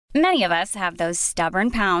Many of us have those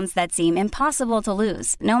stubborn pounds that seem impossible to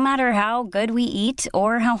lose, no matter how good we eat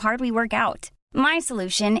or how hard we work out. My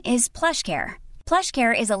solution is PlushCare.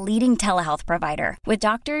 PlushCare is a leading telehealth provider with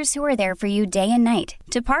doctors who are there for you day and night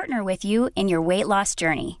to partner with you in your weight loss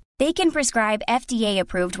journey. They can prescribe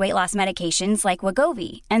FDA-approved weight loss medications like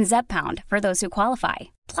Wegovy and Zepbound for those who qualify.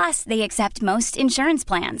 Plus, they accept most insurance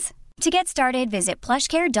plans. To get started, visit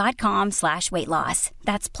plushcare.com/weightloss.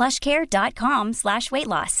 That's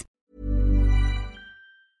plushcare.com/weightloss.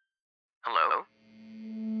 Hello?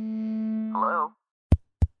 Hello?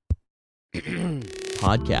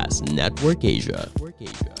 Podcast Network Asia.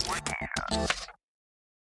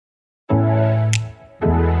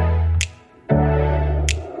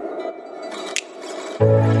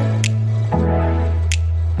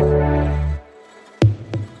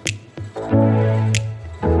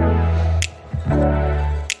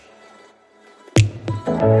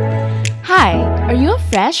 Hi, are you a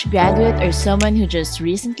fresh graduate or someone who just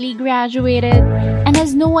recently graduated and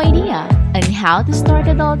has no idea on how to start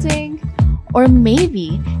adulting? Or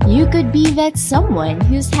maybe you could be that someone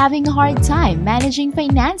who's having a hard time managing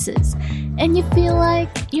finances and you feel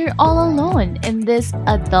like you're all alone in this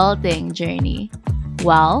adulting journey.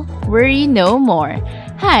 Well, worry no more.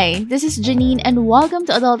 Hi, this is Janine and welcome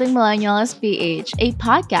to Adulting Millennials PH, a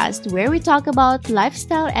podcast where we talk about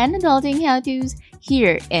lifestyle and adulting how-tos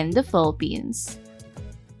here in the Philippines.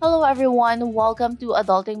 Hello everyone, welcome to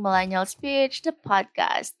Adulting Millennials PH, the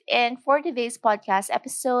podcast. And for today's podcast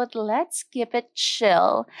episode, let's keep it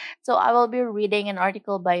chill. So I will be reading an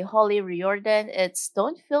article by Holly Riordan. It's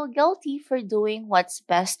Don't Feel Guilty for Doing What's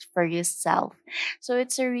Best for Yourself. So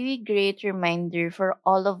it's a really great reminder for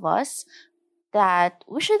all of us that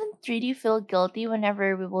we shouldn't really feel guilty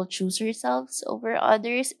whenever we will choose ourselves over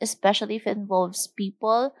others, especially if it involves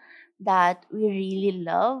people that we really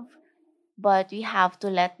love, but we have to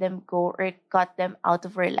let them go or cut them out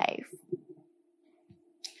of our life.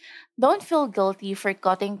 Don't feel guilty for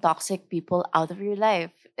cutting toxic people out of your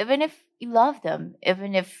life, even if you love them,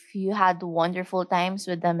 even if you had wonderful times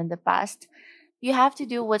with them in the past. You have to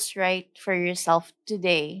do what's right for yourself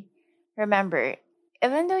today. Remember,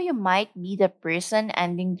 even though you might be the person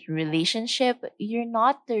ending the relationship, you're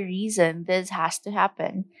not the reason this has to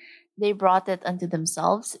happen. They brought it onto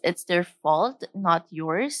themselves. It's their fault, not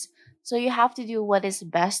yours. So you have to do what is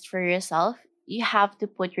best for yourself. You have to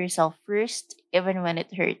put yourself first, even when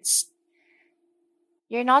it hurts.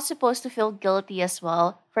 You're not supposed to feel guilty as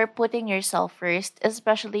well for putting yourself first,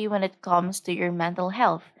 especially when it comes to your mental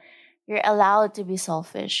health. You're allowed to be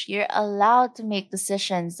selfish. You're allowed to make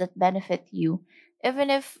decisions that benefit you, even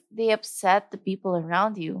if they upset the people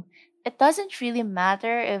around you. It doesn't really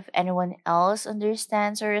matter if anyone else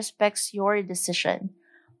understands or respects your decision.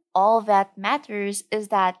 All that matters is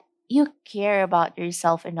that you care about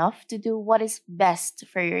yourself enough to do what is best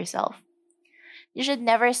for yourself. You should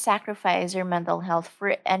never sacrifice your mental health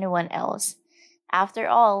for anyone else. After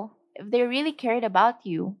all, if they really cared about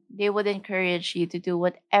you, they would encourage you to do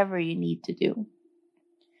whatever you need to do.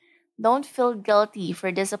 Don't feel guilty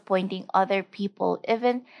for disappointing other people,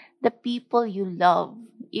 even the people you love.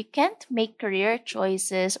 You can't make career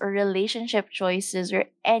choices or relationship choices or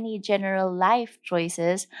any general life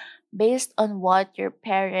choices based on what your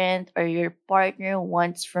parent or your partner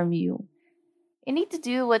wants from you. You need to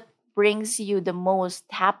do what brings you the most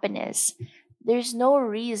happiness. There's no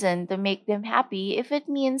reason to make them happy if it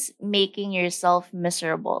means making yourself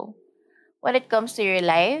miserable. When it comes to your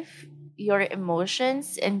life, your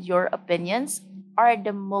emotions and your opinions are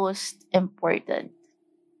the most important.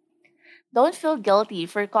 Don't feel guilty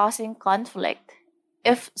for causing conflict.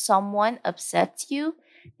 If someone upsets you,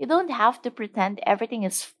 you don't have to pretend everything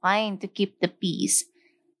is fine to keep the peace.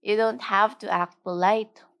 You don't have to act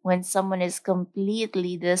polite when someone is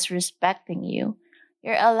completely disrespecting you.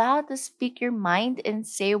 You're allowed to speak your mind and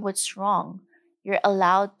say what's wrong. You're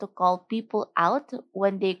allowed to call people out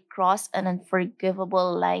when they cross an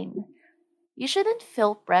unforgivable line. You shouldn't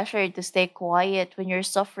feel pressured to stay quiet when you're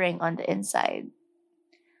suffering on the inside.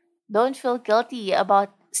 Don't feel guilty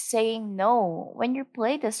about saying no when your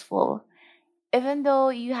plate is full. Even though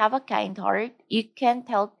you have a kind heart, you can't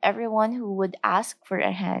help everyone who would ask for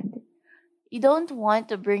a hand. You don't want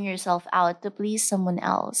to burn yourself out to please someone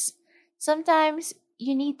else. Sometimes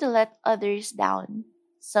you need to let others down.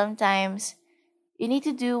 Sometimes you need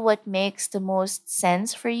to do what makes the most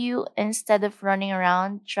sense for you instead of running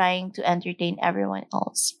around trying to entertain everyone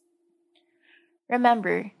else.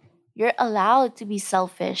 Remember, you're allowed to be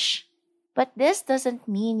selfish, but this doesn't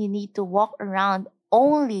mean you need to walk around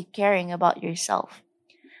only caring about yourself.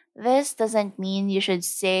 This doesn't mean you should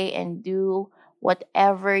say and do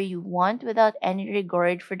whatever you want without any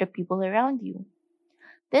regard for the people around you.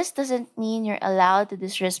 This doesn't mean you're allowed to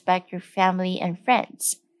disrespect your family and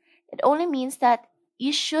friends. It only means that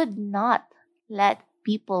you should not let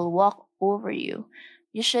people walk over you.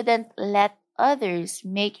 You shouldn't let others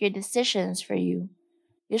make your decisions for you.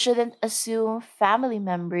 You shouldn't assume family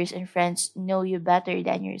members and friends know you better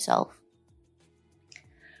than yourself.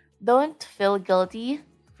 Don't feel guilty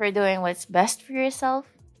for doing what's best for yourself.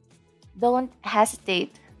 Don't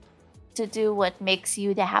hesitate to do what makes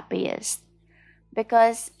you the happiest.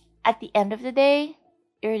 Because at the end of the day,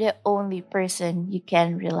 you're the only person you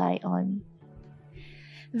can rely on.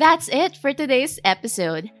 That's it for today's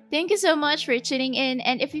episode. Thank you so much for tuning in.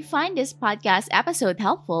 And if you find this podcast episode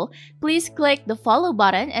helpful, please click the follow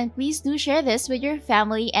button and please do share this with your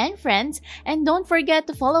family and friends. And don't forget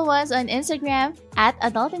to follow us on Instagram at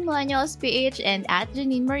AdultingMillennialsPH and at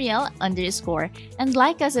Janine Mariel _ and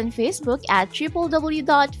like us on Facebook at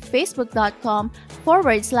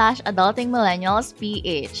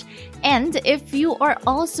www.facebook.com/AdultingMillennialsPH. And if you are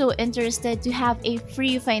also interested to have a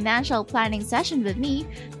free financial planning session with me,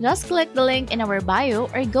 just click the link in our bio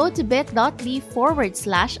or go to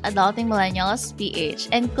bit.ly/adultingmillennialsph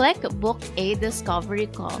and click book a discovery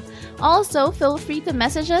call. Also, feel free to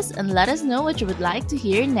message us and let us know what you would like to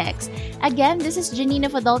hear next. Again, this is Janine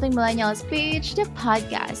of Adulting Millennials Page, the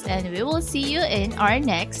podcast, and we will see you in our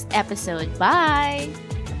next episode. Bye!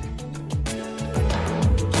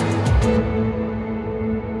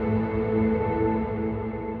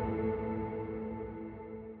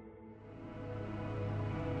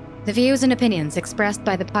 The views and opinions expressed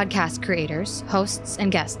by the podcast creators, hosts,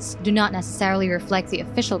 and guests do not necessarily reflect the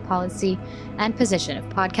official policy and position of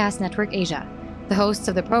Podcast Network Asia, the hosts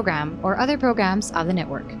of the program, or other programs of the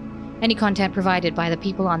network. Any content provided by the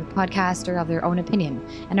people on the podcast are of their own opinion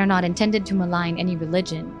and are not intended to malign any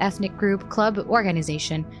religion, ethnic group, club,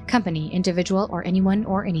 organization, company, individual, or anyone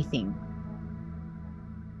or anything.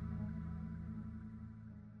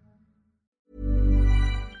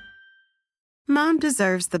 Mom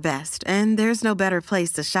deserves the best, and there's no better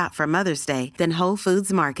place to shop for Mother's Day than Whole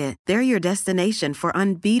Foods Market. They're your destination for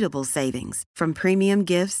unbeatable savings, from premium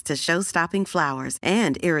gifts to show-stopping flowers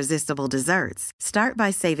and irresistible desserts. Start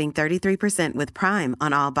by saving 33% with Prime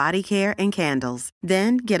on all body care and candles.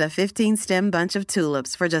 Then get a 15-stem bunch of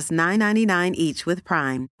tulips for just $9.99 each with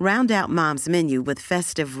Prime. Round out Mom's menu with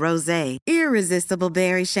festive rosé, irresistible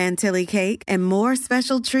berry chantilly cake, and more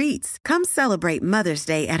special treats. Come celebrate Mother's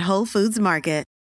Day at Whole Foods Market.